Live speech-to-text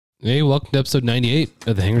Hey, welcome to episode 98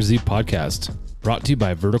 of the Hangar Z Podcast, brought to you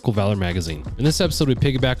by Vertical Valor Magazine. In this episode, we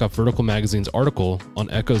piggyback off Vertical Magazine's article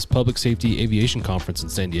on Echo's Public Safety Aviation Conference in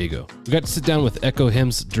San Diego. We got to sit down with Echo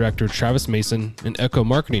HIMSS Director Travis Mason and Echo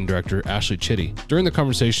Marketing Director Ashley Chitty. During the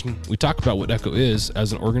conversation, we talk about what Echo is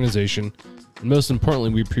as an organization, and most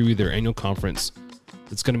importantly, we preview their annual conference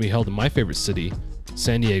that's going to be held in my favorite city,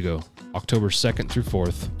 San Diego, October 2nd through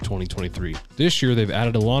 4th, 2023. This year, they've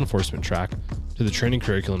added a law enforcement track to the training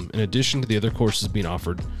curriculum in addition to the other courses being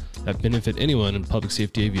offered that benefit anyone in public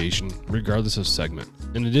safety aviation, regardless of segment.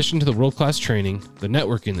 In addition to the world-class training, the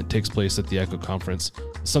networking that takes place at the Echo Conference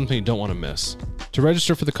is something you don't want to miss. To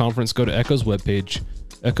register for the conference, go to Echo's webpage,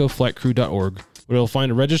 echoflightcrew.org, where you'll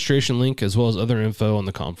find a registration link as well as other info on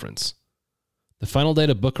the conference. The final day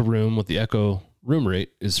to book a room with the Echo room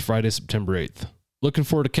rate is Friday, September 8th. Looking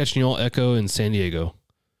forward to catching you all Echo in San Diego.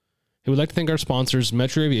 Hey, we'd like to thank our sponsors,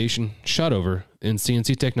 Metro Aviation, Shotover, and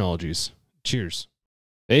CNC Technologies. Cheers.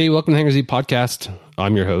 Hey, welcome to the Hangar Z Podcast.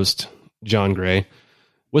 I'm your host, John Gray.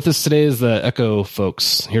 With us today is the Echo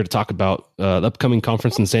folks here to talk about the upcoming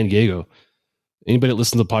conference in San Diego. Anybody that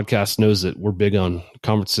listens to the podcast knows that we're big on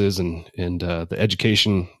conferences and the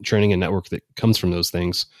education, training, and network that comes from those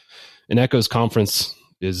things. And Echo's conference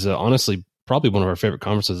is honestly probably one of our favorite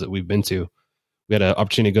conferences that we've been to. We had an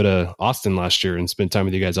opportunity to go to Austin last year and spend time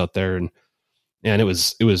with you guys out there. And it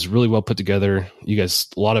was really well put together. You guys,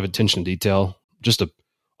 a lot of attention to detail, just a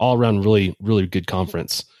all around really, really good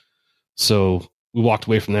conference. So we walked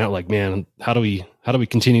away from that like, man, how do we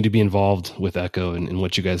continue to be involved with Echo and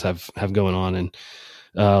what you guys have going on? And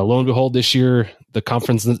lo and behold, this year, the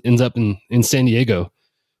conference ends up in San Diego,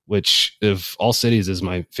 which of all cities is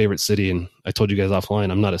my favorite city. And I told you guys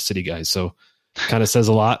offline, I'm not a city guy. So kind of says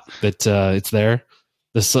a lot that it's there.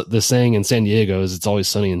 The saying in San Diego is it's always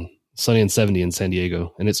sunny and 70 in San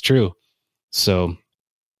Diego, and it's true. So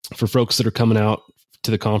for folks that are coming out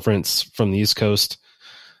to the conference from the East Coast,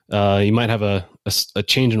 you might have a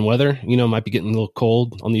change in weather. You know, it might be getting a little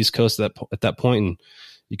cold on the East Coast at that point, and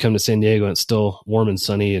you come to San Diego and it's still warm and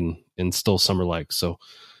sunny and still summer-like. So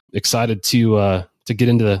excited to get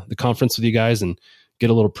into the conference with you guys and get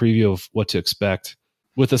a little preview of what to expect.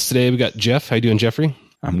 With us today, we got Jeff. How you doing, Jeffrey?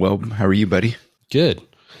 I'm well. How are you, buddy? Good.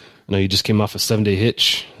 I know you just came off a 7-day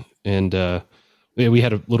hitch, and we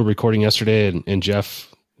had a little recording yesterday, and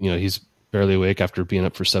Jeff, you know, he's barely awake after being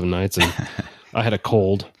up for 7 nights, and I had a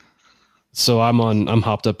cold, so I'm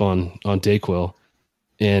hopped up on Dayquil,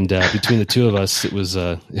 and between the two of us, it was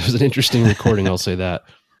an interesting recording. I'll say that.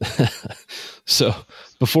 So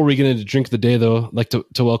before we get into drink of the day, though, I'd like to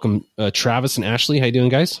welcome Travis and Ashley. How you doing,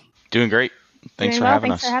 guys? Doing great. Thanks for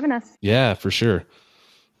having us. Yeah, for sure.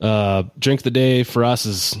 Drink of the day for us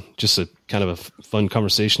is just a kind of a fun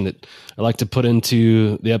conversation that I like to put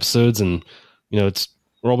into the episodes. And, you know,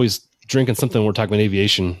 we're always drinking something. We're talking about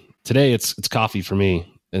aviation. Today, it's coffee for me,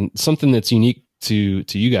 and something that's unique to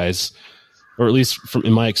you guys, or at least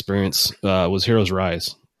in my experience, was Heroes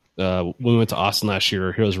Rise. When we went to Austin last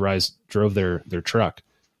year, Heroes Rise drove their truck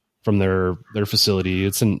from their facility.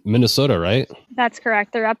 It's in Minnesota, right? That's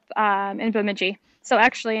correct. They're up in Bemidji. So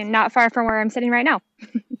actually not far from where I'm sitting right now.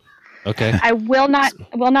 Okay. I will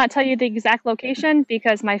not tell you the exact location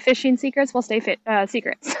because my fishing secrets will stay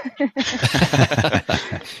secrets.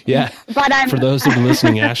 Yeah. But for those who've been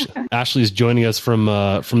listening, Ashley's joining us from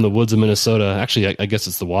the woods of Minnesota. Actually, I guess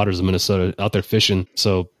it's the waters of Minnesota, out there fishing.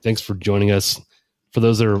 So thanks for joining us. For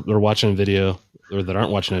those that are watching a video or that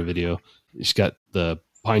aren't watching a video, she's got the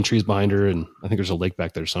pine trees behind her, and I think there's a lake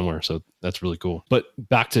back there somewhere. So that's really cool. But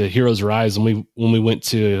back to Heroes Rise, when we went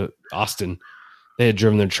to Austin, they had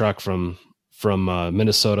driven their truck from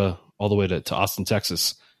Minnesota all the way to Austin,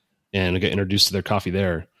 Texas, and I got introduced to their coffee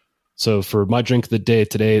there. So for my drink of the day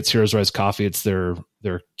today, it's Heroes Rise coffee. It's their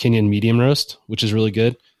Kenyan medium roast, which is really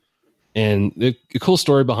good. And the cool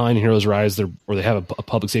story behind Heroes Rise, they have a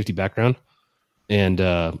public safety background, and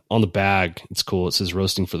on the bag, it's cool. It says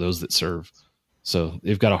roasting for those that serve. So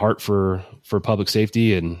they've got a heart for public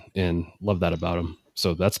safety, and love that about them.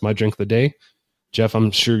 So that's my drink of the day. Jeff, I'm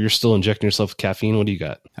sure you're still injecting yourself with caffeine. What do you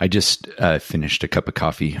got? I just finished a cup of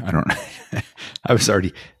coffee.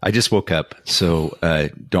 I just woke up, so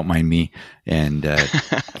don't mind me, and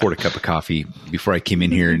poured a cup of coffee before I came in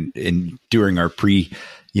here, and during our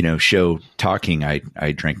show talking,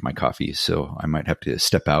 I drank my coffee. So I might have to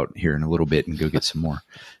step out here in a little bit and go get some more,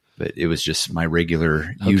 but it was just my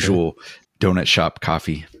regular, usual donut shop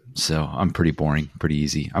coffee. So I'm pretty boring, pretty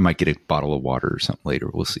easy. I might get a bottle of water or something later.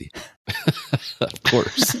 We'll see. Of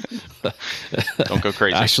course. Don't go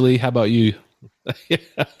crazy. Ashley, how about you? Yeah.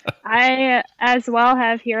 I as well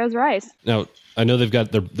have Heroes Rise. Now, I know they've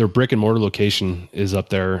got their brick and mortar location is up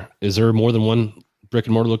there. Is there more than one brick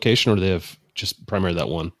and mortar location, or do they have just primarily that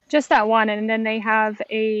one? Just that one, and then they have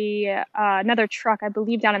another truck, I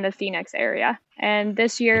believe, down in the Phoenix area. And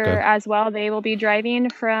this year as well, they will be driving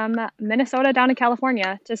from Minnesota down to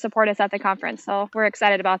California to support us at the conference. So we're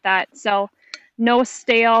excited about that. So no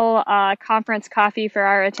stale conference coffee for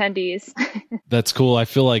our attendees. That's cool. I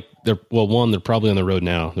feel like they're probably on the road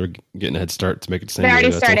now. They're getting a head start to make it to San Diego.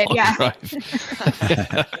 They already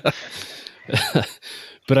started, yeah.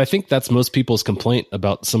 But I think that's most people's complaint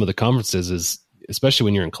about some of the conferences is, especially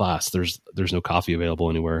when you're in class, there's no coffee available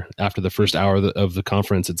anywhere. After the first hour of the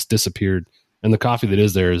conference, it's disappeared. And the coffee that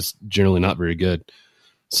is there is generally not very good.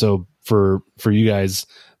 So for you guys,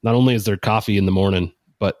 not only is there coffee in the morning,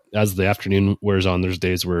 but as the afternoon wears on, there's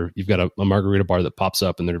days where you've got a margarita bar that pops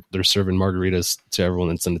up and they're serving margaritas to everyone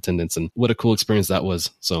that's in attendance. And what a cool experience that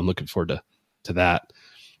was. So I'm looking forward to that.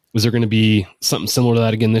 Was there going to be something similar to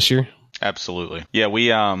that again this year? Absolutely. Yeah,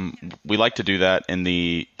 we like to do that in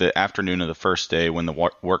the afternoon of the first day when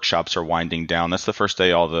the workshops are winding down. That's the first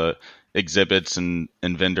day all the exhibits and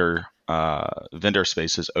vendor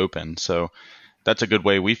spaces open. So that's a good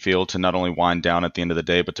way we feel to not only wind down at the end of the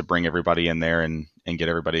day, but to bring everybody in there and get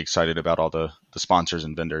everybody excited about all the sponsors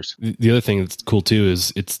and vendors. The other thing that's cool too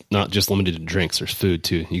is it's not just limited to drinks. There's food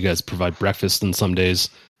too. You guys provide breakfast on some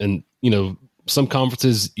days, and some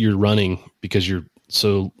conferences you're running because you're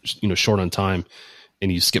so short on time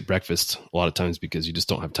and you skip breakfast a lot of times because you just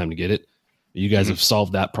don't have time to get it. You guys have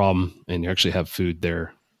solved that problem and you actually have food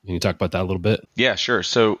there. Can you talk about that a little bit? Yeah, sure.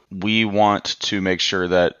 So we want to make sure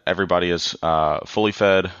that everybody is fully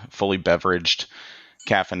fed, fully beveraged,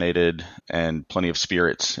 caffeinated, and plenty of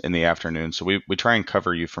spirits in the afternoon. So we try and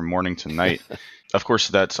cover you from morning to night. Of course,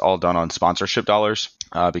 that's all done on sponsorship dollars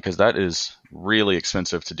because that is really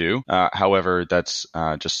expensive to do. However, that's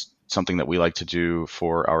just something that we like to do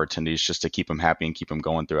for our attendees just to keep them happy and keep them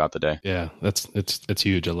going throughout the day. Yeah, it's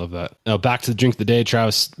huge. I love that. Now back to the drink of the day.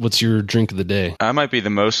 Travis, what's your drink of the day? I might be the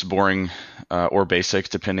most boring or basic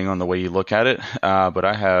depending on the way you look at it. But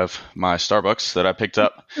I have my Starbucks that I picked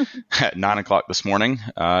up at 9:00 this morning.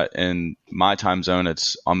 In my time zone,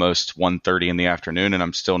 it's almost 1:30 in the afternoon and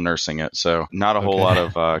I'm still nursing it. So not a whole lot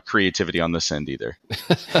of creativity on this end either.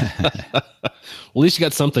 Well, at least you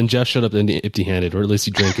got something. Jeff showed up empty-handed, or at least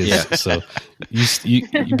he drank his. Yeah. So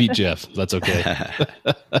you beat Jeff. That's okay.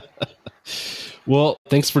 Well,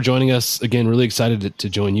 thanks for joining us again. Really excited to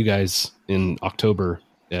join you guys in October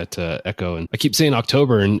at Echo. And I keep saying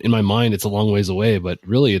October, and in my mind, it's a long ways away, but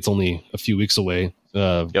really it's only a few weeks away,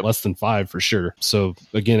 less than 5 for sure. So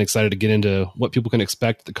again, excited to get into what people can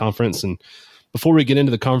expect at the conference. And before we get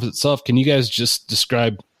into the conference itself, can you guys just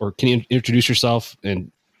describe, or can you introduce yourself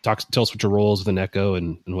and tell us what your role is within Echo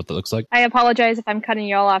and what that looks like? I apologize if I'm cutting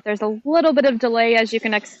you all off. There's a little bit of delay, as you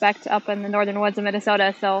can expect, up in the northern woods of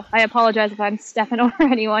Minnesota. So I apologize if I'm stepping over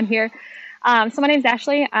anyone here. So my name is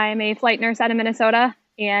Ashley. I'm a flight nurse out of Minnesota,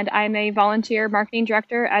 and I'm a volunteer marketing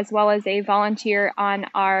director as well as a volunteer on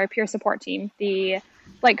our peer support team, the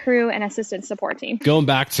flight crew and assistant support team. Going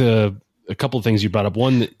back to a couple of things you brought up.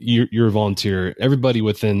 One, you're a volunteer. Everybody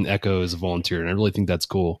within Echo is a volunteer, and I really think that's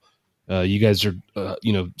cool. You guys are,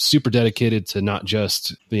 super dedicated to not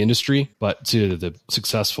just the industry, but to the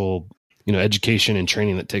successful, education and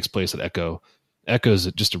training that takes place at Echo. Echo is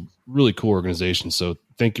just a really cool organization. So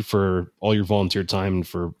thank you for all your volunteer time and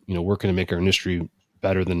for, working to make our industry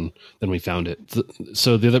better than we found it.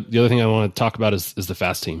 So the other thing I want to talk about is the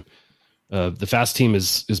FAST team. The FAST team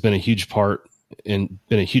has been a huge part and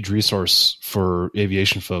been a huge resource for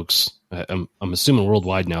aviation folks. I'm assuming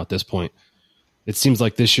worldwide now at this point. It seems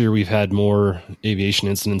like this year we've had more aviation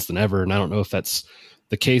incidents than ever. And I don't know if that's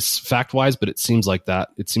the case fact-wise, but it seems like that.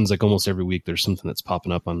 It seems like almost every week there's something that's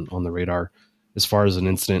popping up on the radar as far as an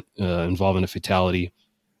incident involving a fatality.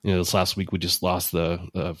 This last week we just lost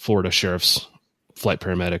the Florida Sheriff's flight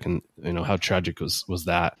paramedic, and how tragic was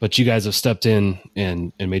that. But you guys have stepped in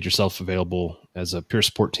and made yourself available as a peer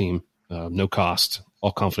support team, no cost,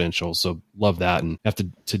 all confidential. So love that, and have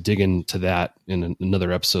to dig into that in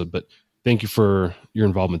another episode. But thank you for your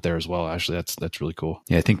involvement there as well, Ashley. That's really cool.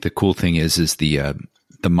 Yeah, I think the cool thing is the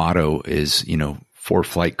motto is, for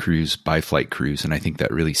flight crews, by flight crews. And I think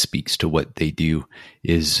that really speaks to what they do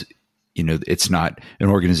is, it's not an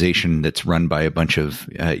organization that's run by a bunch of,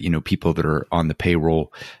 people that are on the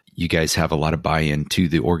payroll. You guys have a lot of buy-in to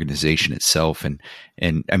the organization itself.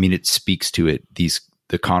 And I mean, it speaks to it.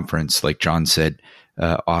 The conference, like John said,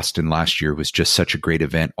 Austin last year was just such a great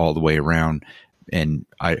event all the way around. And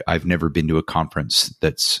I've never been to a conference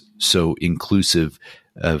that's so inclusive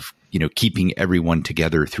keeping everyone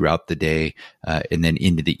together throughout the day, and then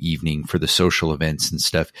into the evening for the social events and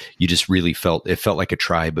stuff. You just really felt like a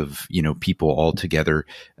tribe of, people all together,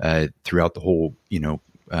 throughout the whole,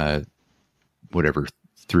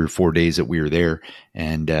 3 or 4 days that we were there,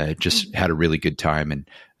 and just had a really good time. And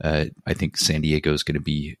I think San Diego is going to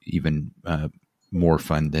be even more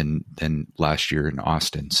fun than last year in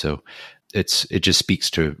Austin. So it just speaks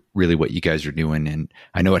to really what you guys are doing. And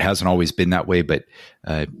I know it hasn't always been that way, but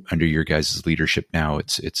under your guys' leadership now,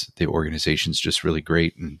 it's the organization's just really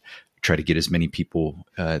great, and try to get as many people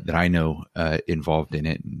that I know involved in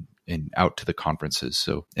it and out to the conferences.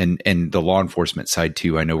 So, and the law enforcement side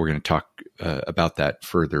too, I know we're going to talk about that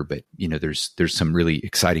further, but there's some really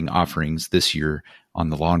exciting offerings this year on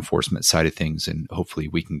the law enforcement side of things. And hopefully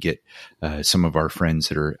we can get some of our friends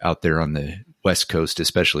that are out there on the West Coast,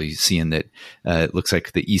 especially, seeing that it looks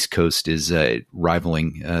like the East Coast is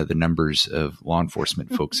rivaling the numbers of law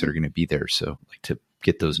enforcement folks that are going to be there. So I'd like to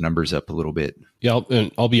get those numbers up a little bit. Yeah.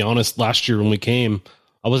 And I'll be honest, last year when we came,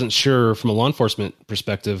 I wasn't sure from a law enforcement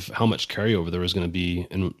perspective how much carryover there was going to be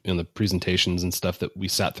in the presentations and stuff that we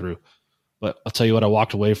sat through. But I'll tell you what, I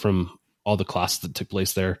walked away from all the classes that took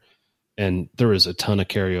place there, and there was a ton of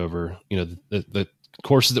carryover. The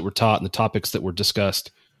courses that were taught and the topics that were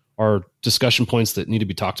discussed are discussion points that need to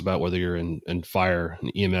be talked about, whether you're in fire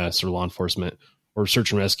and EMS or law enforcement or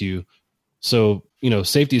search and rescue. So,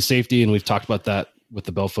 safety is safety. And we've talked about that with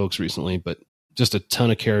the Bell folks recently, but just a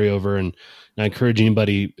ton of carryover. And I encourage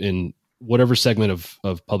anybody in whatever segment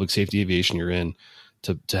of public safety aviation you're in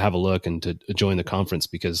to have a look and to join the conference,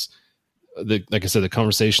 because like I said, the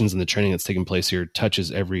conversations and the training that's taking place here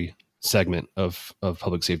touches every segment of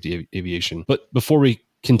public safety aviation. But before we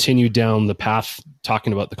continue down the path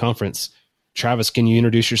talking about the conference, Travis, can you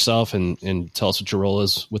introduce yourself and tell us what your role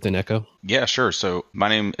is within Echo? Yeah, sure. So my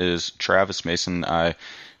name is Travis Mason. I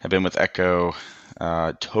have been with Echo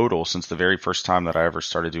total since the very first time that I ever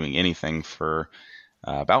started doing anything for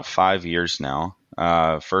about 5 years now.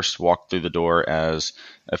 First walked through the door as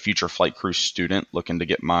a future flight crew student looking to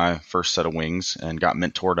get my first set of wings, and got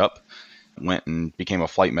mentored up. Went and became a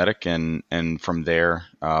flight medic, and from there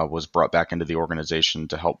was brought back into the organization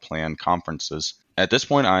to help plan conferences. At this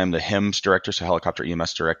point, I am the HEMS director, so helicopter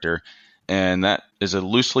EMS director, and that is a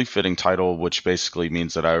loosely fitting title, which basically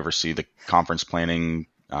means that I oversee the conference planning,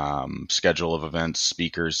 schedule of events,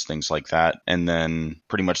 speakers, things like that, and then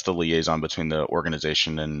pretty much the liaison between the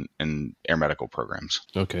organization and air medical programs.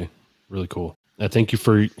 Okay, really cool. Thank you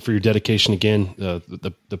for your dedication again.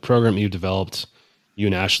 The program you've developed, you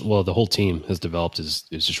and Ashley, well, the whole team has developed is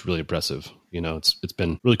just really impressive. It's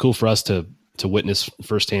been really cool for us to witness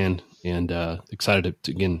firsthand, and excited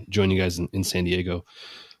to again join you guys in San Diego.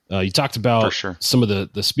 You talked about some of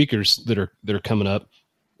the speakers that are coming up.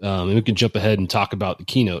 And we can jump ahead and talk about the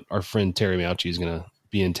keynote. Our friend Terry Mauchi is going to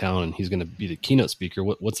be in town, and he's going to be the keynote speaker.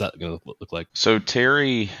 What's that going to look like? So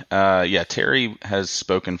Terry has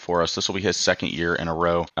spoken for us. This will be his second year in a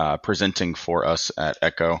row presenting for us at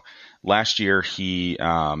Echo. Last year, he did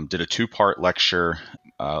a 2-part lecture,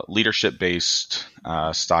 leadership-based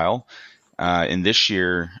style. And this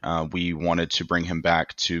year, we wanted to bring him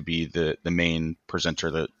back to be the main presenter,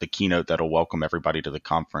 the keynote that'll welcome everybody to the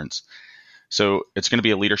conference. So it's going to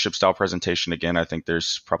be a leadership style presentation. Again, I think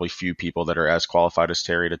there's probably few people that are as qualified as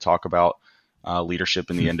Terry to talk about leadership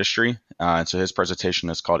in the industry. And so his presentation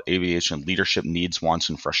is called Aviation: Leadership Needs, Wants,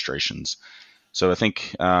 and Frustrations. So I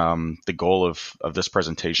think the goal of this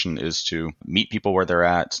presentation is to meet people where they're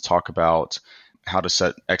at, to talk about how to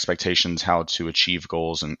set expectations, how to achieve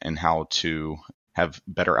goals, and how to have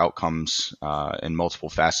better outcomes in multiple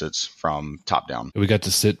facets from top down. We got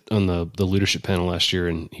to sit on the leadership panel last year,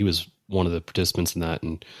 and he was one of the participants in that.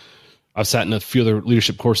 And I've sat in a few other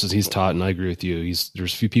leadership courses he's taught, and I agree with you.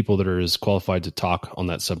 There's few people that are as qualified to talk on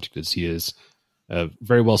that subject as he is.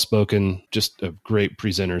 Very well spoken, just a great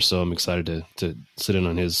presenter. So I'm excited to sit in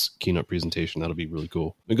on his keynote presentation. That'll be really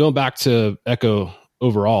cool. But going back to Echo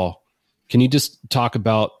overall, can you just talk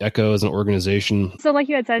about Echo as an organization? So like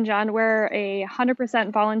you had said, John, we're a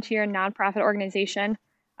 100% volunteer nonprofit organization.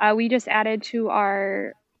 We just added to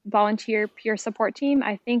our volunteer peer support team.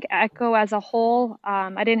 I think Echo as a whole,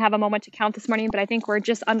 I didn't have a moment to count this morning, but I think we're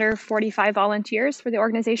just under 45 volunteers for the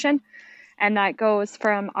organization. And that goes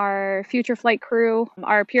from our future flight crew,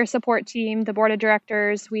 our peer support team, the board of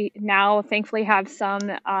directors. We now thankfully have some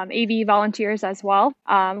AV volunteers as well.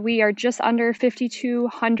 We are just under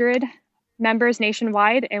 5,200 members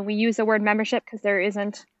nationwide, and we use the word membership because there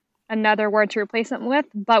isn't another word to replace it with,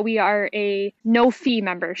 but we are a no-fee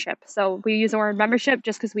membership. So we use the word membership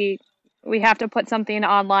just because we have to put something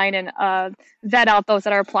online and vet out those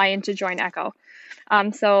that are applying to join Echo.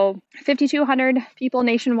 So 5,200 people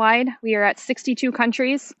nationwide. We are at 62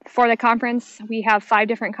 countries. For the conference, we have 5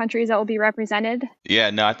 different countries that will be represented. Yeah,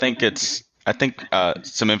 no, I think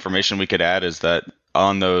some information we could add is that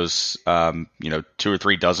on those, 2 or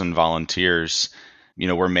 3 dozen volunteers,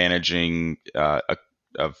 we're managing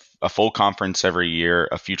a full conference every year,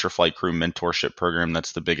 a future flight crew mentorship program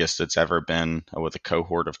that's the biggest it's ever been with a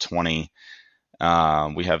cohort of 20.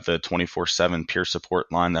 We have the 24/7 peer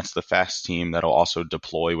support line. That's the FAST team that'll also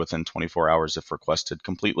deploy within 24 hours if requested,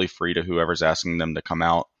 completely free to whoever's asking them to come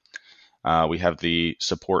out. We have the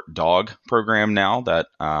support dog program now that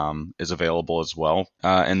is available as well.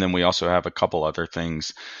 And then we also have a couple other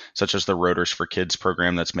things, such as the Rotors for Kids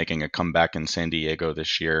program that's making a comeback in San Diego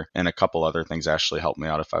this year, and a couple other things. Ashley, help me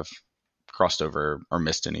out if I've crossed over or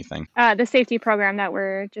missed anything. The safety program that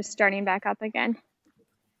we're just starting back up again.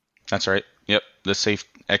 That's right. Yep.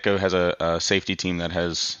 Echo has a safety team that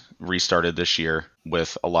has restarted this year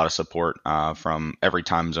with a lot of support from every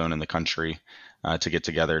time zone in the country to get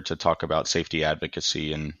together to talk about safety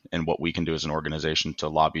advocacy and what we can do as an organization to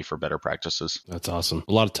lobby for better practices. That's awesome.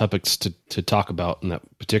 A lot of topics to talk about in that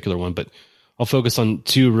particular one, but I'll focus on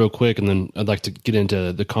 2 real quick, and then I'd like to get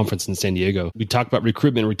into the conference in San Diego. We talked about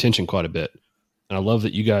recruitment and retention quite a bit. And I love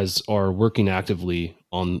that you guys are working actively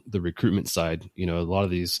on the recruitment side. A lot of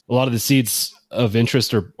the seeds of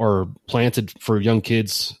interest are planted for young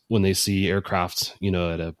kids when they see aircraft,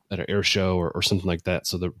 at an air show or something like that.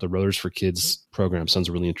 So the Rotors for Kids program sounds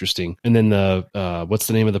really interesting. And then what's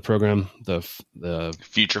the name of the program? The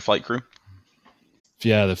Future Flight Crew.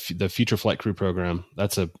 Yeah, the Future Flight Crew program.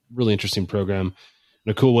 That's a really interesting program.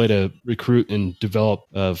 And a cool way to recruit and develop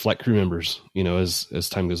flight crew members, as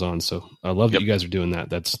time goes on. So I love that you guys are doing that.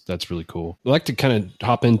 That's really cool. I'd like to kind of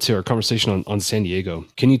hop into our conversation on San Diego.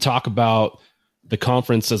 Can you talk about the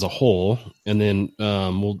conference as a whole, and then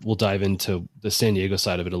we'll dive into the San Diego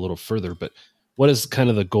side of it a little further. But what is kind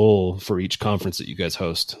of the goal for each conference that you guys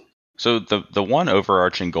host? So the one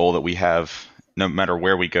overarching goal that we have, no matter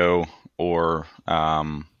where we go or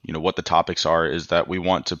what the topics are, is that we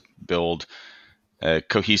want to build a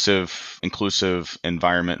cohesive, inclusive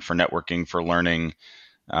environment for networking, for learning,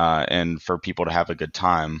 and for people to have a good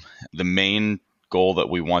time. The main goal that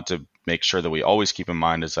we want to make sure that we always keep in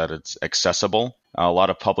mind is that it's accessible. A lot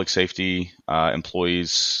of public safety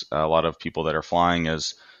employees, a lot of people that are flying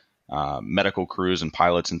as medical crews and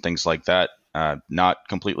pilots and things like that, not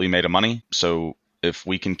completely made of money. So if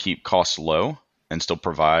we can keep costs low and still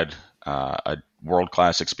provide a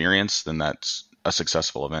world-class experience, then that's a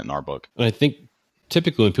successful event in our book. And I think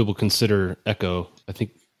typically when people consider Echo, I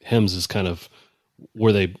think HIMSS is kind of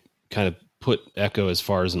where they kind of put Echo as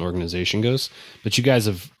far as an organization goes. But you guys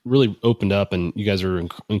have really opened up, and you guys are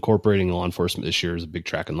incorporating law enforcement this year as a big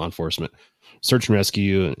track in law enforcement, search and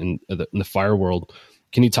rescue, and in the fire world.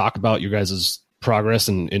 Can you talk about your guys' progress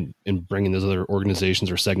in bringing those other organizations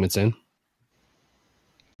or segments in?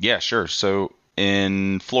 Yeah, sure. So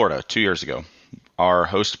in Florida 2 years ago, our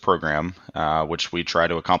host program, which we try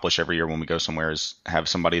to accomplish every year when we go somewhere, is have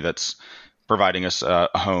somebody that's providing us a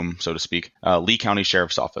home, so to speak, Lee County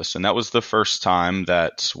Sheriff's Office. And that was the first time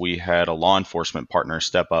that we had a law enforcement partner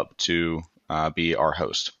step up to be our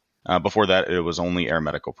host. Before that, it was only air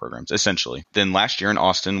medical programs, essentially. Then last year in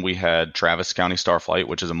Austin, we had Travis County Starflight,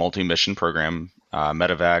 which is a multi-mission program,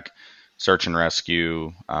 medevac, search and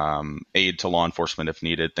rescue, aid to law enforcement if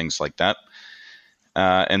needed, things like that.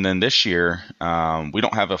 And then this year, we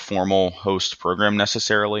don't have a formal host program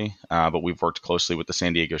necessarily, but we've worked closely with the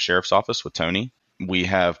San Diego Sheriff's Office with Tony. We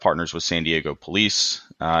have partners with San Diego Police,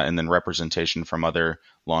 and then representation from other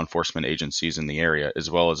law enforcement agencies in the area, as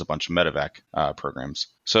well as a bunch of medevac programs.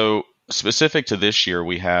 So specific to this year,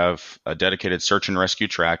 we have a dedicated search and rescue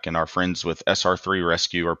track, and our friends with SR3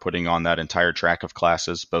 Rescue are putting on that entire track of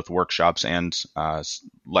classes, both workshops and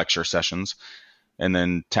lecture sessions. And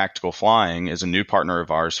then Tactical Flying is a new partner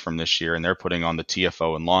of ours from this year, and they're putting on the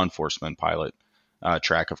TFO and law enforcement pilot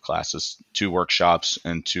track of classes, 2 workshops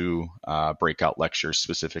and 2 breakout lectures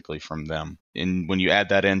specifically from them. And when you add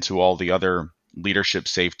that into all the other leadership,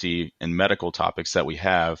 safety, and medical topics that we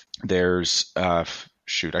have, there's, I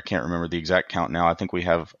can't remember the exact count now. I think we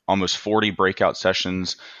have almost 40 breakout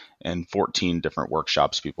sessions and 14 different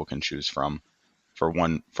workshops people can choose from. For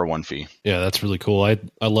one fee. Yeah, that's really cool. I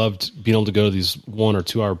loved being able to go to these 1 or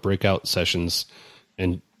 2 hour breakout sessions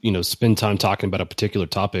and, spend time talking about a particular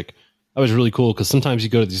topic. That was really cool because sometimes you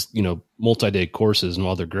go to these, multi-day courses, and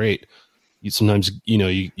while they're great, you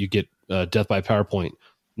get death by PowerPoint.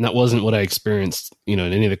 And that wasn't what I experienced, in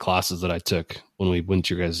any of the classes that I took when we went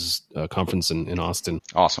to your guys' conference in Austin.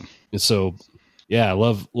 Awesome. And so, yeah, I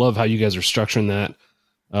love how you guys are structuring that.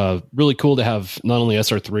 Really cool to have not only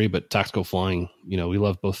SR3 but Tactical Flying. We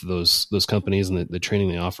love both of those companies and the training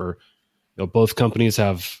they offer. Both companies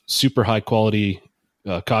have super high quality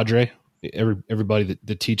cadre. Everybody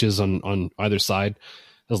that teaches on either side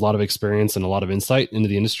has a lot of experience and a lot of insight into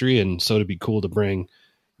the industry, and so it'd be cool to bring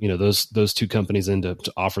those two companies in to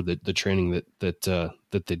offer the training that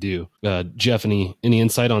they do. Jeff, any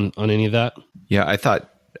insight on any of that? Yeah, I thought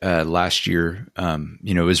last year,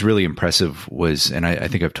 it was really impressive and I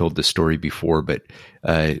think I've told this story before, but,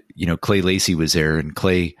 Clay Lacey was there, and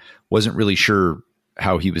Clay wasn't really sure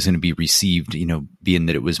how he was going to be received, being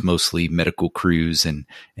that it was mostly medical crews and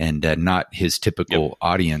not his typical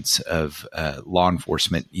audience of law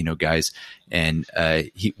enforcement, guys. And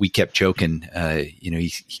we kept joking,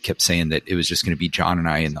 he kept saying that it was just going to be John and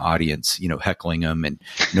I in the audience, heckling him, and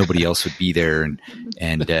nobody else would be there. And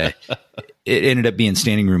it ended up being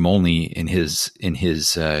standing room only in his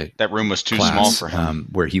that room was too class, small for him,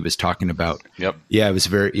 where he was talking about. Yep. Yeah, it was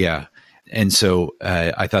And so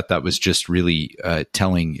I thought that was just really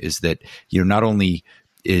telling, is that, not only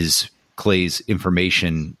is Clay's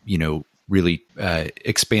information, really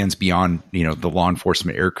expands beyond, the law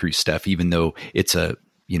enforcement aircrew stuff, even though it's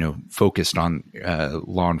focused on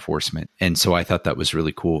law enforcement. And so I thought that was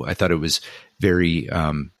really cool. I thought it was very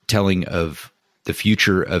telling of the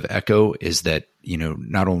future of Echo, is that,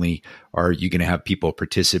 not only are you going to have people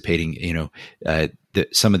participating,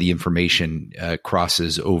 some of the information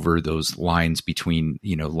crosses over those lines between,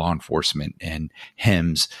 law enforcement and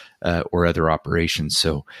HEMS or other operations.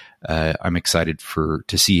 So I'm excited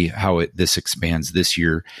to see how this expands this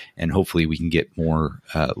year, and hopefully we can get more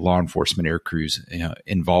law enforcement air crews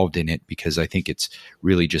involved in it, because I think it's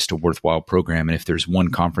really just a worthwhile program. And if there's one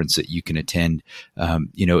conference that you can attend,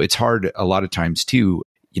 it's hard a lot of times too.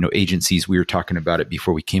 Agencies, we were talking about it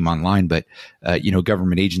before we came online, but,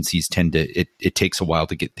 government agencies tend to, it takes a while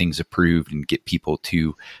to get things approved and get people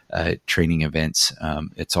to training events.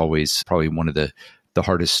 It's always probably one of the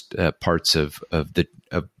hardest parts of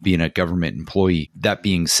being a government employee. That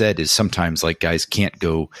being said, is sometimes like guys can't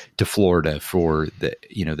go to Florida for the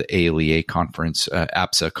ALEA conference,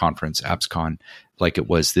 APSA conference, APSCon, like it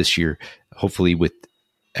was this year. Hopefully with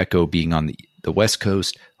Echo being on the West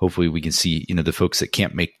Coast, hopefully we can see, the folks that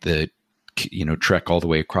can't make the, trek all the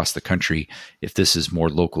way across the country. If this is more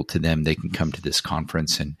local to them, they can come to this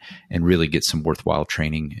conference and really get some worthwhile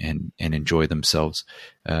training and enjoy themselves.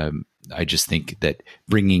 I just think that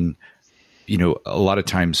bringing, a lot of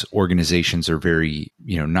times organizations are very,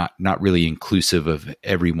 not really inclusive of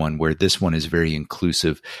everyone, where this one is very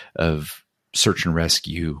inclusive of search and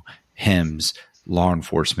rescue, HEMS, law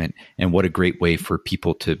enforcement, and what a great way for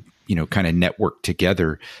people to kind of network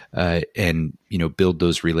together and build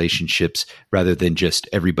those relationships, rather than just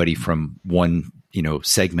everybody from one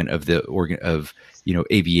segment of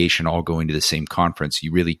aviation all going to the same conference.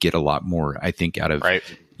 You really get a lot more, I think, out of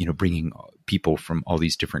bringing people from all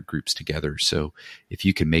these different groups together. So if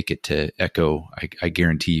you can make it to Echo, I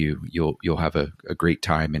guarantee you'll have a great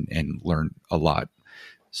time and learn a lot.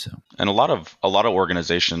 So, and a lot of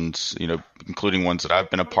organizations, including ones that I've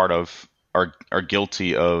been a part of, are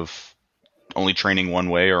guilty of only training one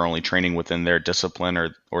way, or only training within their discipline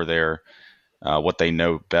or their what they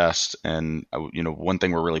know best. And one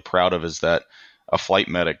thing we're really proud of is that a flight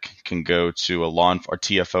medic can go to a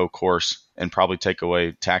TFO course and probably take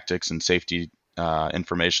away tactics and safety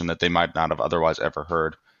information that they might not have otherwise ever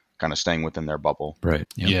heard, kind of staying within their bubble. Right.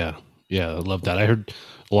 Yeah. Yeah. I love that. I heard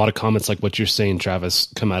a lot of comments like what you're saying, Travis,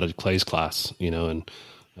 come out of Clay's class, and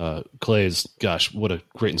Clay's, gosh, what a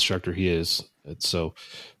great instructor he is. So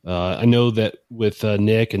I know that with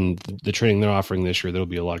Nick and the training they're offering this year, there'll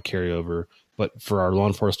be a lot of carryover. But for our law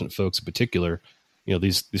enforcement folks in particular,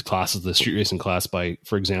 these classes, the street racing class,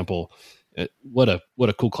 for example, what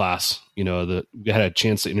a cool class. We had a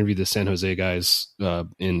chance to interview the San Jose guys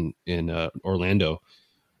in Orlando.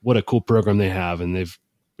 What a cool program they have, and they've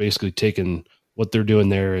basically taken what they're doing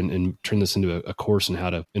there and turned this into a course in how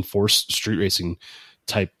to enforce street racing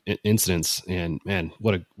type incidents. And man,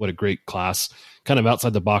 what a great class, kind of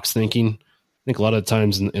outside the box thinking. I think a lot of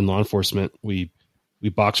times in law enforcement, we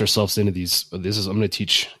box ourselves into I'm going to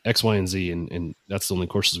teach X, Y, and Z, and that's the only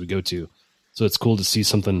courses we go to. So it's cool to see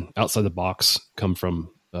something outside the box come from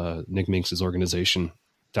Nick Minx's organization,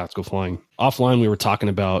 Tactical Flying. Offline, we were talking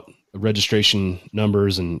about registration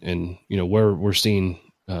numbers and where we're seeing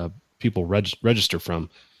people register from.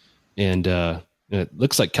 And it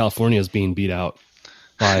looks like California is being beat out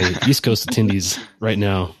by East Coast attendees right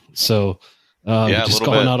now. So just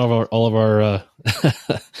calling out all of our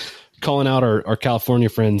calling out our California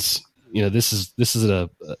friends. This is an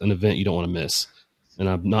event you don't want to miss. and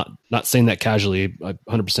I'm not saying that casually. I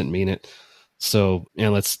 100% mean it. So,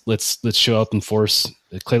 and let's show up in force.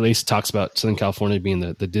 Clay Lacey talks about Southern California being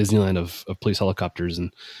the Disneyland of police helicopters,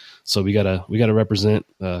 and so we gotta represent.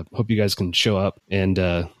 Hope you guys can show up and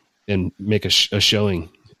make a showing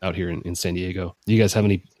out here in San Diego. Do you guys have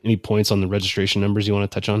any points on the registration numbers you want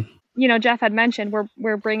to touch on? Jeff had mentioned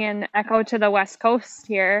we're bringing Echo to the West Coast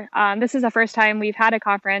here. This is the first time we've had a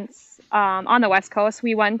conference on the West Coast.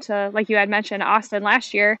 We went to, like you had mentioned, Austin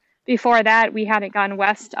last year. Before that, we hadn't gone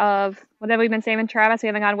west of, what have we been saying, Travis? We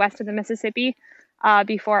haven't gone west of the Mississippi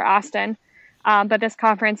before Austin. But this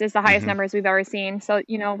conference is the highest numbers we've ever seen. So,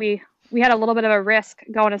 we had a little bit of a risk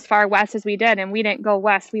going as far west as we did, and we didn't go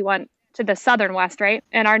west. We went to the southern west, right?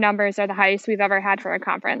 And our numbers are the highest we've ever had for a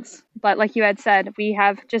conference. But like you had said, we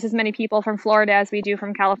have just as many people from Florida as we do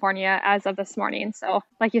from California as of this morning. So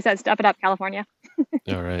like you said, step it up, California.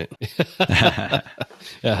 All right.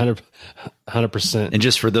 Yeah, 100%. And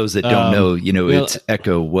just for those that don't know, it's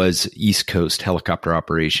Echo was East Coast helicopter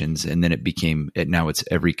operations, and then now it's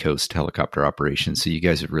every coast helicopter operations. So you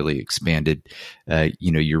guys have really expanded,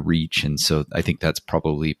 your reach. And so I think that's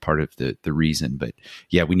probably part of the reason. But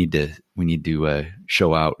yeah, we need to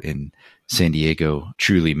show out in San Diego,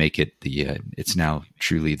 truly make it it's now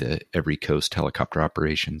truly the every coast helicopter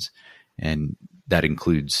operations. And that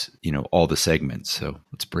includes, all the segments. So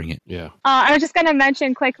let's bring it. Yeah. I was just going to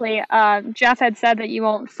mention quickly, Jeff had said that you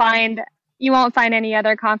won't find any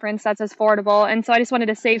other conference that's as affordable. And so I just wanted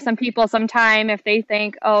to save some people some time if they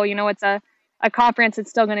think, it's a conference, it's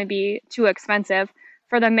still going to be too expensive.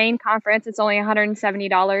 For the main conference, it's only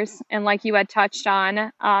 $170. And like you had touched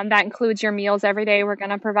on, that includes your meals every day. We're going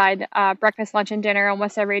to provide breakfast, lunch, and dinner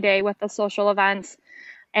almost every day with the social events.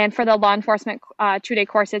 And for the law enforcement 2-day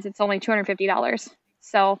courses, it's only $250.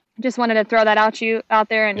 So just wanted to throw that out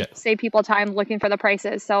there and save people time looking for the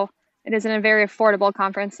prices. So it is a very affordable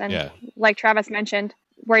conference. And like Travis mentioned,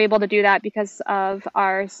 we're able to do that because of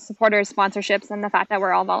our supporters, sponsorships, and the fact that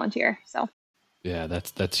we're all volunteer. So. Yeah,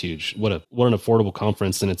 that's huge. What an affordable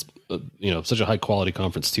conference, and it's such a high quality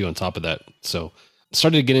conference too. On top of that, so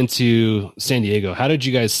started to get into San Diego. How did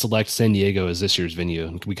you guys select San Diego as this year's venue?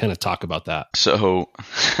 And can we kind of talk about that? So,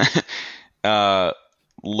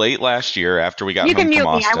 late last year, after we got home from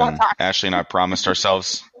Austin, Ashley and I promised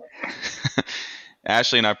ourselves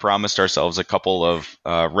a couple of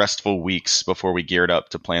restful weeks before we geared up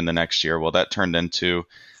to plan the next year. Well, that turned into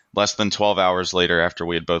less than 12 hours later, after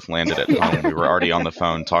we had both landed at home, we were already on the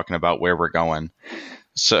phone talking about where we're going.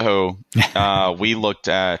 So we looked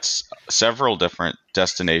at several different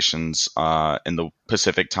destinations in the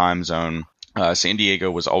Pacific time zone. San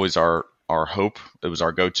Diego was always our hope. It was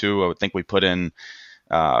our go-to. I would think we put in,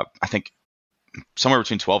 somewhere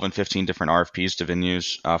between 12 and 15 different RFPs to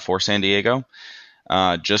venues for San Diego.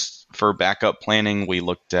 Just for backup planning, we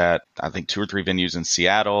looked at, 2 or 3 venues in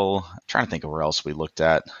Seattle. I'm trying to think of where else we looked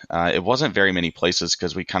at. It wasn't very many places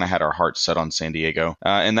because we kind of had our hearts set on San Diego.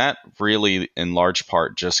 And that really, in large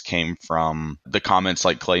part, just came from the comments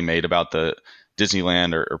like Clay made about the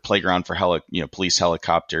Disneyland or playground for police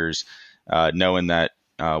helicopters, knowing that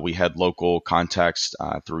we had local contacts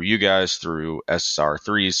through you guys, through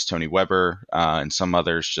SR3s, Tony Weber, and some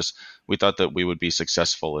others. Just we thought that we would be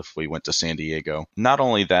successful if we went to San Diego. Not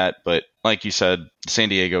only that, but like you said, San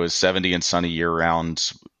Diego is 70 and sunny year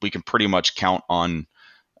round. We can pretty much count on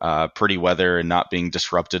pretty weather and not being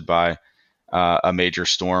disrupted by a major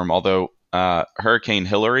storm. Although Hurricane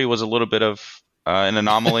Hillary was a little bit of an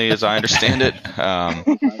anomaly, as I understand it.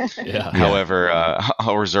 However,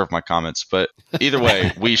 I'll reserve my comments. But either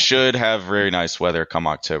way, we should have very nice weather come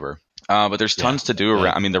October. But there's tons to do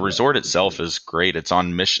around. I mean, the resort itself is great. It's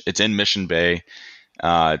in Mission Bay.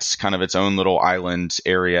 It's kind of its own little island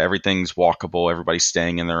area. Everything's walkable. Everybody's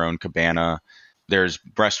staying in their own cabana. There's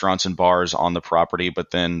restaurants and bars on the property,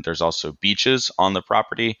 but then there's also beaches on the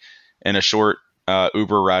property. And a short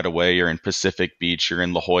Uber ride away, you're in Pacific Beach, you're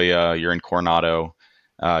in La Jolla, you're in Coronado,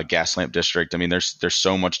 Gaslamp District. I mean, there's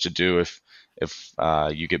so much to do if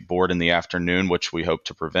you get bored in the afternoon, which we hope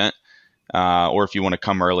to prevent. Or if you want to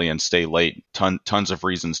come early and stay late, tons of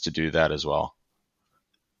reasons to do that as well.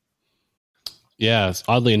 Yeah,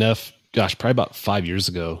 oddly enough, probably about 5 years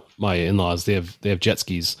ago, my in-laws, they have jet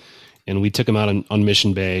skis, and we took them out on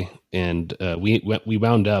Mission Bay, and we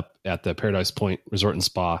wound up at the Paradise Point Resort and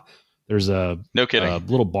Spa. There's a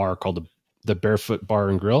little bar called the Barefoot Bar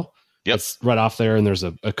and Grill. Yep. It's right off there, and there's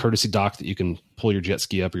a courtesy dock that you can pull your jet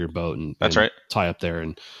ski up or your boat and tie up there.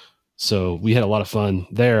 And so we had a lot of fun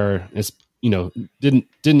there. It's,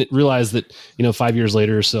 didn't realize that, 5 years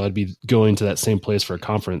later or so I'd be going to that same place for a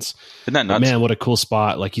conference. Isn't that nuts? Man, what a cool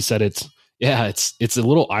spot. Like you said, it's a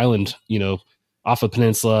little island, off a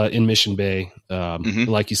peninsula in Mission Bay.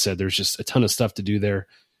 Like you said, there's just a ton of stuff to do there.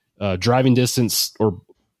 Driving distance to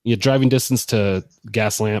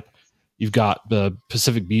Gaslamp. You've got the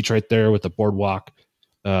Pacific Beach right there with the boardwalk.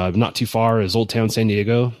 Not too far is Old Town San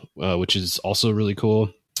Diego, which is also really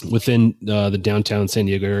cool. Within the downtown San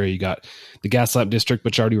Diego area, you got the Gaslamp District,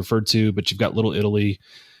 which I already referred to, but you've got Little Italy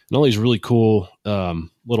and all these really cool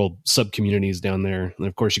little sub-communities down there. And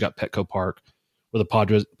of course, you got Petco Park, where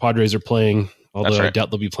the Padres are playing, although right. I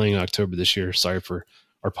doubt they'll be playing in October this year. Sorry for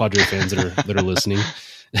our Padre fans that are listening.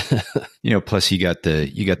 Plus you got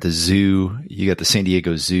the zoo, you got the San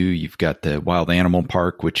Diego Zoo, you've got the Wild Animal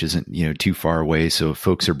Park, which isn't, too far away. So if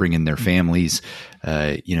folks are bringing their families,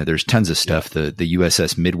 there's tons of stuff. The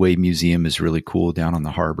USS Midway Museum is really cool down on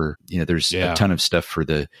the harbor. There's a ton of stuff for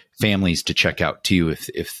the families to check out too.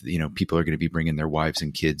 If people are going to be bringing their wives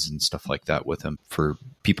and kids and stuff like that with them, for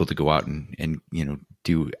people to go out and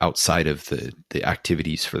do outside of the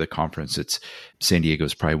activities for the conference. San Diego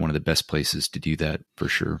is probably one of the best places to do that for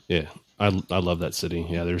sure. Yeah. I love that city.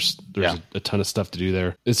 Yeah. There's a ton of stuff to do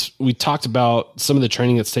there. We talked about some of the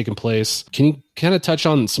training that's taken place. Can you kind of touch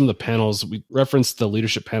on some of the panels? We referenced the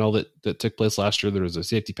leadership panel that took place last year. There was a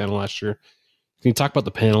safety panel last year. Can you talk about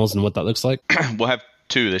the panels and what that looks like? We'll have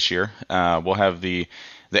 2 this year. We'll have the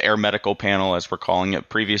air medical panel, as we're calling it.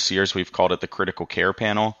 Previous years, we've called it the critical care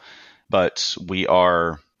panel. But we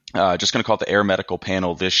are just going to call it the air medical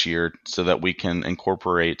panel this year so that we can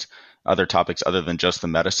incorporate other topics other than just the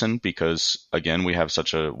medicine, because, again, we have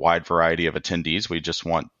such a wide variety of attendees. We just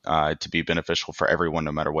want it to be beneficial for everyone,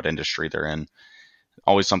 no matter what industry they're in.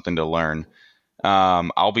 Always something to learn.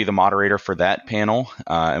 I'll be the moderator for that panel,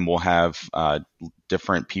 and we'll have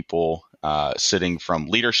different people sitting from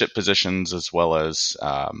leadership positions as well as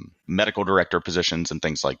medical director positions and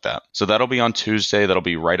things like that. So that'll be on Tuesday. That'll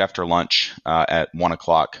be right after lunch at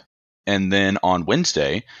 1:00. And then on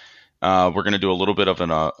Wednesday, we're going to do a little bit of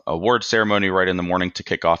an award ceremony right in the morning to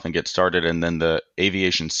kick off and get started. And then the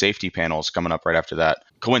aviation safety panel is coming up right after that.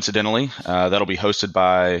 Coincidentally, that'll be hosted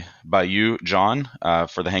by you, John,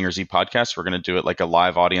 for the Hangar Z podcast. We're going to do it like a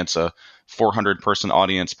live audience, a 400-person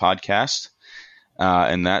audience podcast.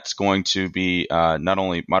 And that's going to be not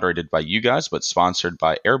only moderated by you guys, but sponsored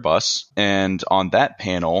by Airbus. And on that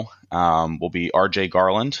panel will be RJ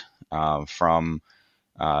Garland from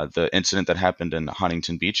the incident that happened in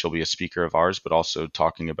Huntington Beach. He'll be a speaker of ours, but also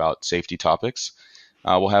talking about safety topics.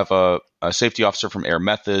 We'll have a safety officer from Air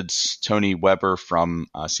Methods, Tony Weber from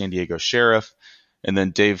San Diego Sheriff, and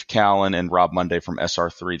then Dave Callan and Rob Monday from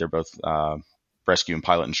SR3. They're both rescue and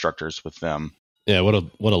pilot instructors with them. Yeah, what a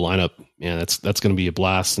lineup, man! That's going to be a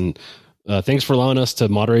blast, and thanks for allowing us to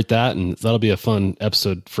moderate that, and that'll be a fun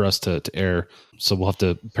episode for us to air. So we'll have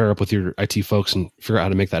to pair up with your IT folks and figure out how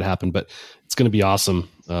to make that happen. But it's going to be awesome.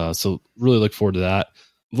 So really look forward to that.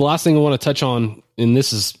 The last thing I want to touch on, and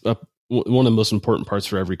this is one of the most important parts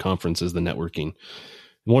for every conference, is the networking.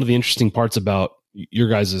 One of the interesting parts about your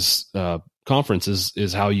guys' conference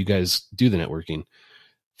is how you guys do the networking. I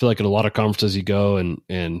feel like at a lot of conferences you go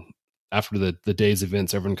and after the day's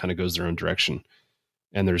events, everyone kind of goes their own direction.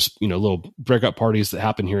 And there's, little breakout parties that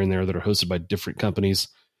happen here and there that are hosted by different companies.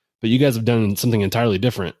 But you guys have done something entirely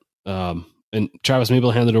different. And Travis, maybe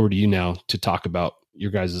I'll hand it over to you now to talk about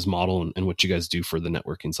your guys' model and what you guys do for the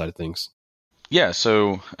networking side of things. Yeah,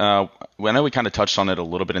 so I know we kind of touched on it a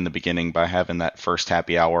little bit in the beginning by having that first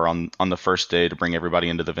happy hour on the first day to bring everybody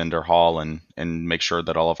into the vendor hall and make sure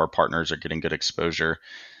that all of our partners are getting good exposure.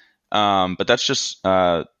 But that's just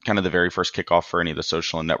kind of the very first kickoff for any of the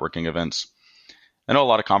social and networking events. I know a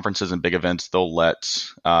lot of conferences and big events, they'll let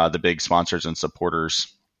the big sponsors and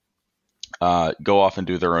supporters go off and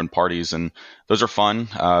do their own parties. And those are fun.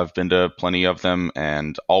 I've been to plenty of them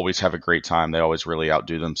and always have a great time. They always really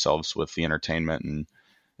outdo themselves with the entertainment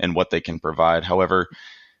and what they can provide. However,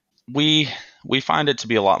 we find it to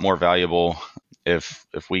be a lot more valuable if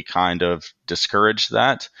we kind of discourage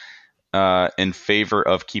that in favor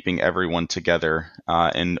of keeping everyone together.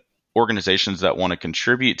 And organizations that want to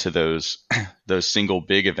contribute to those single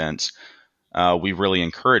big events, we really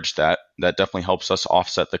encourage that. That definitely helps us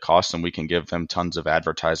offset the cost, and we can give them tons of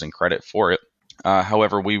advertising credit for it.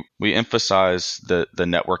 However, we emphasize the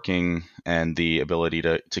networking and the ability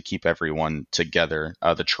to keep everyone together.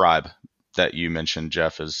 The tribe that you mentioned,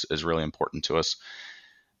 Jeff, is really important to us.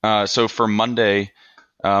 So for Monday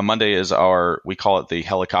is we call it the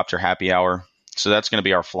helicopter happy hour. So that's going to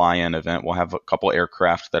be our fly-in event. We'll have a couple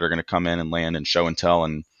aircraft that are going to come in and land and show and tell.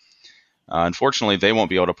 And unfortunately, they won't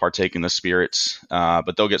be able to partake in the spirits,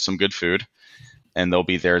 but they'll get some good food. And they'll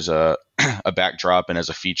be there as a backdrop and as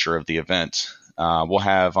a feature of the event. We'll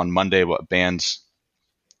have on Monday bands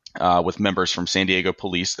with members from San Diego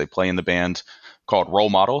Police. They play in the band called Role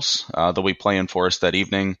Models. They'll be playing for us that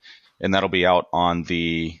evening, and that'll be out on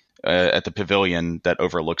the at the pavilion that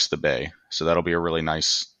overlooks the bay. So that'll be a really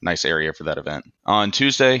nice area for that event. On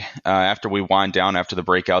Tuesday, after we wind down after the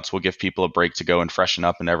breakouts, we'll give people a break to go and freshen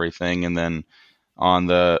up and everything. And then on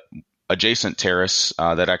the adjacent terrace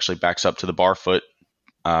that actually backs up to the barefoot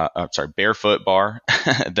bar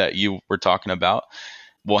that you were talking about,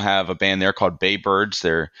 we'll have a band there called Bay Birds.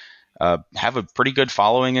 They're have a pretty good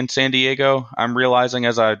following in San Diego, I'm realizing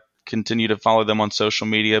as I continue to follow them on social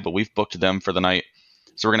media, but we've booked them for the night.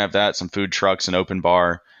 So we're going to have that, some food trucks, an open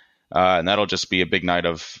bar, and that'll just be a big night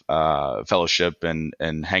of fellowship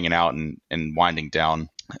and hanging out and winding down.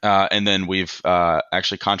 And then we've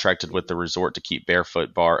actually contracted with the resort to keep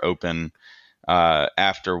Barefoot Bar open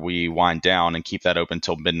after we wind down and keep that open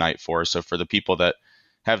until midnight for us. So for the people that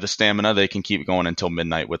have the stamina, they can keep going until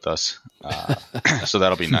midnight with us. So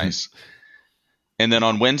that'll be nice. And then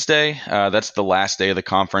on Wednesday, that's the last day of the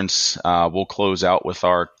conference. We'll close out with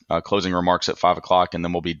our closing remarks at 5 o'clock, and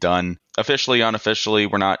then we'll be done. Officially, unofficially,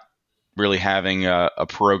 we're not really having a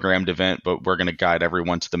programmed event, but we're going to guide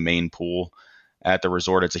everyone to the main pool at the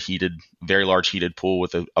resort. It's a very large heated pool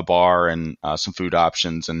with a bar and some food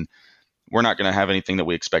options. And we're not going to have anything that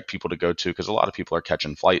we expect people to go to because a lot of people are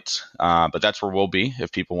catching flights. But that's where we'll be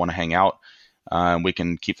if people want to hang out. We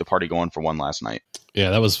can keep the party going for one last night.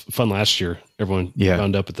 Yeah, that was fun last year. Everyone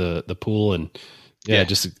wound up at the pool, and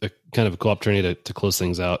just a kind of a co-op journey to close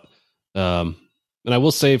things out. And I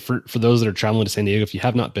will say for those that are traveling to San Diego, if you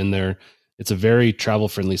have not been there, it's a very travel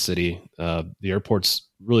friendly city. The airport's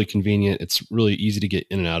really convenient. It's really easy to get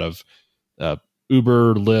in and out of.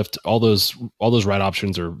 Uber, Lyft, all those ride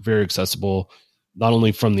options are very accessible, not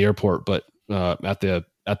only from the airport but at the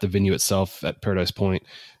venue itself at Paradise Point.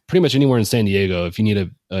 Pretty much anywhere in San Diego, if you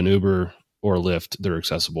need an Uber or a Lyft, they're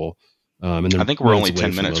accessible. And I think we're only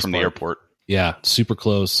 10 minutes from the airport. Yeah, super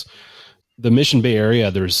close. The Mission Bay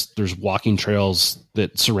area, there's walking trails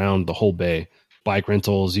that surround the whole bay. Bike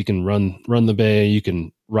rentals, you can run the bay, you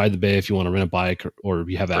can ride the bay if you want to rent a bike or if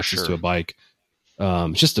you have access to a bike.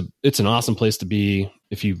 It's an awesome place to be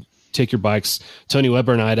if you take your bikes. Tony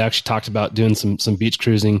Weber and I had actually talked about doing some beach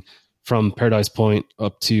cruising from Paradise Point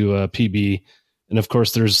up to PB. And of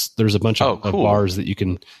course, there's a bunch of bars that you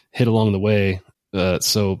can hit along the way.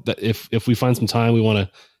 So that if we find some time, we want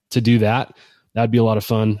to do that. That'd be a lot of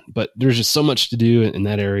fun. But there's just so much to do in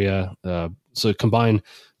that area. So combine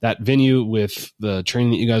that venue with the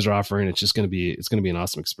training that you guys are offering, it's going to be an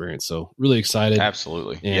awesome experience. So really excited.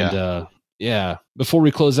 Absolutely. And before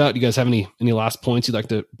we close out, you guys have any last points you'd like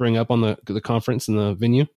to bring up on the conference and the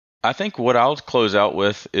venue? I think what I'll close out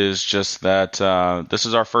with is just that this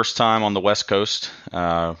is our first time on the West Coast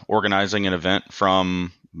organizing an event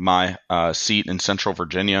from my seat in Central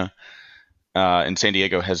Virginia. And San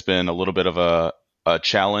Diego has been a little bit of a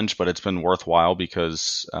challenge, but it's been worthwhile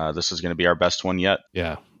because this is going to be our best one yet.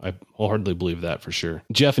 Yeah, I wholeheartedly believe that for sure.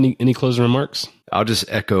 Jeff, any closing remarks? I'll just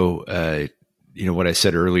echo what I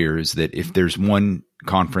said earlier is that if there's one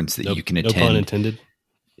conference that you can attend, no pun intended.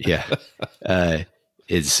 Yeah.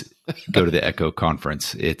 Is go to the Echo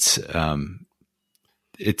conference. It's a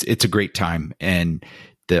great time, and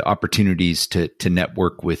the opportunities to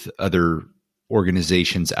network with other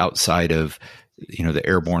organizations outside of the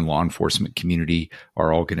airborne law enforcement community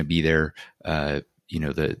are all going to be there.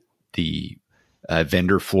 The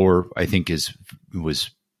vendor floor I think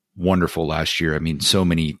was wonderful last year. I mean, so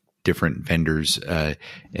many different vendors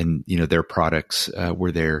and their products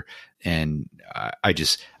were there. And I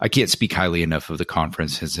can't speak highly enough of the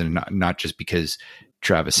conferences, and not just because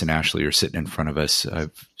Travis and Ashley are sitting in front of us.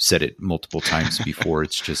 I've said it multiple times before.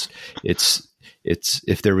 It's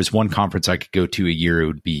if there was one conference I could go to a year,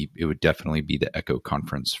 it would definitely be the Echo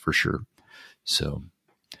conference for sure. So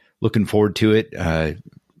looking forward to it.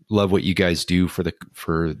 Love what you guys do for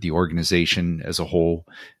the organization as a whole.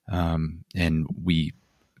 And we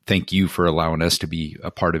thank you for allowing us to be a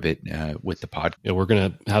part of it with the pod. Yeah, we're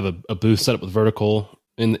going to have a booth set up with Vertical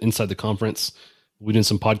inside the conference. We did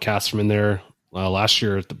some podcasts from in there last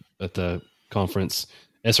year at the conference.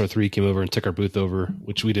 SR3 came over and took our booth over,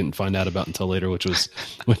 which we didn't find out about until later, which was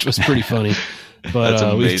pretty funny.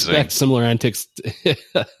 But we expect similar antics.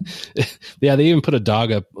 Yeah, they even put a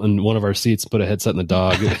dog up on one of our seats, put a headset in the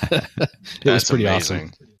dog. It was pretty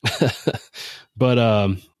amazing. Awesome.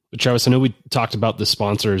 But Travis, I know we talked about the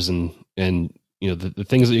sponsors and the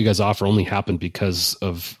things that you guys offer only happen because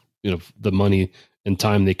of the money and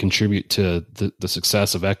time they contribute to the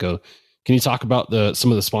success of Echo. Can you talk about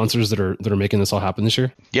some of the sponsors that are making this all happen this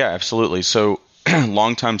year? Yeah, absolutely. So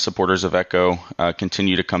longtime supporters of Echo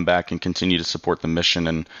continue to come back and continue to support the mission,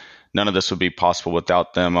 and none of this would be possible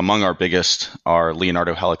without them. Among our biggest are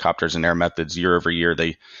Leonardo Helicopters and Air Methods. Year over year,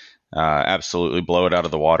 they absolutely blow it out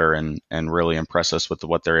of the water and really impress us with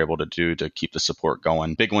what they're able to do to keep the support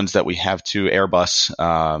going. Big ones that we have too,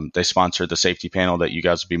 Airbus. They sponsored the safety panel that you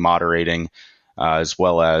guys will be moderating, as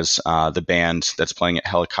well as the band that's playing at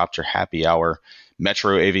Helicopter Happy Hour.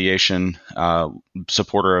 Metro Aviation,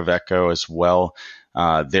 supporter of Echo as well.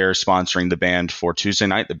 They're sponsoring the band for Tuesday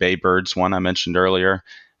night, the Bay Birds one I mentioned earlier,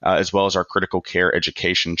 as well as our critical care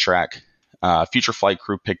education track. Future Flight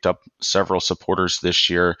Crew picked up several supporters this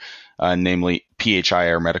year, namely PHI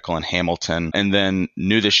Air Medical in Hamilton. And then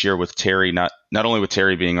new this year with Terry, not only with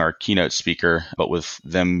Terry being our keynote speaker, but with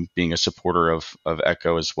them being a supporter of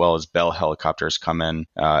Echo, as well as Bell Helicopters come in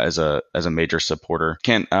as a major supporter.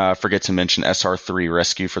 Can't forget to mention SR3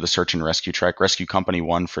 Rescue for the search and rescue track, Rescue Company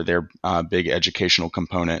 1 for their big educational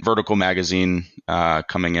component, Vertical Magazine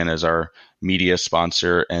coming in as our media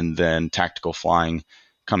sponsor, and then Tactical Flying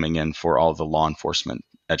coming in for all the law enforcement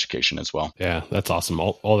education as well. Yeah, that's awesome.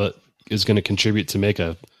 All that is going to contribute to make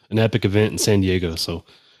an epic event in San Diego. So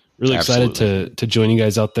really excited to join you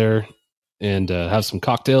guys out there and have some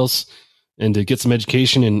cocktails and to get some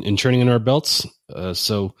education and training in our belts.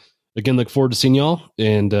 So again, look forward to seeing y'all.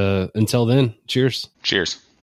 And until then, cheers. Cheers.